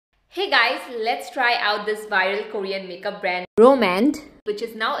Hey guys, let's try out this viral Korean makeup brand Romand, which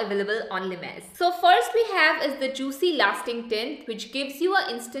is now available on Limes. So first we have is the Juicy Lasting Tint, which gives you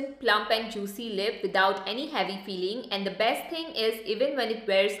an instant plump and juicy lip without any heavy feeling, and the best thing is even when it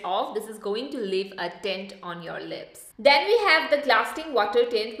wears off, this is going to leave a tint on your lips. Then we have the Lasting Water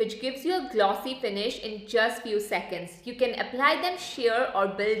Tint, which gives you a glossy finish in just few seconds. You can apply them sheer or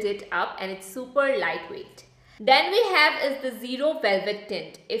build it up, and it's super lightweight. Then we have is the Zero Velvet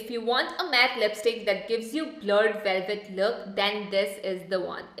Tint. If you want a matte lipstick that gives you blurred velvet look, then this is the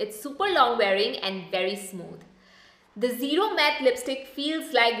one. It's super long wearing and very smooth. The Zero Matte lipstick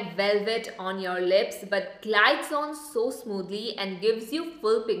feels like velvet on your lips but glides on so smoothly and gives you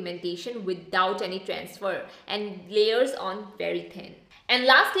full pigmentation without any transfer and layers on very thin. And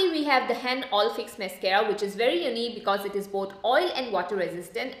lastly, we have the Hen All Fix Mascara, which is very unique because it is both oil and water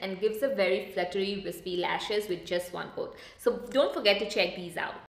resistant and gives a very fluttery wispy lashes with just one coat. So don't forget to check these out.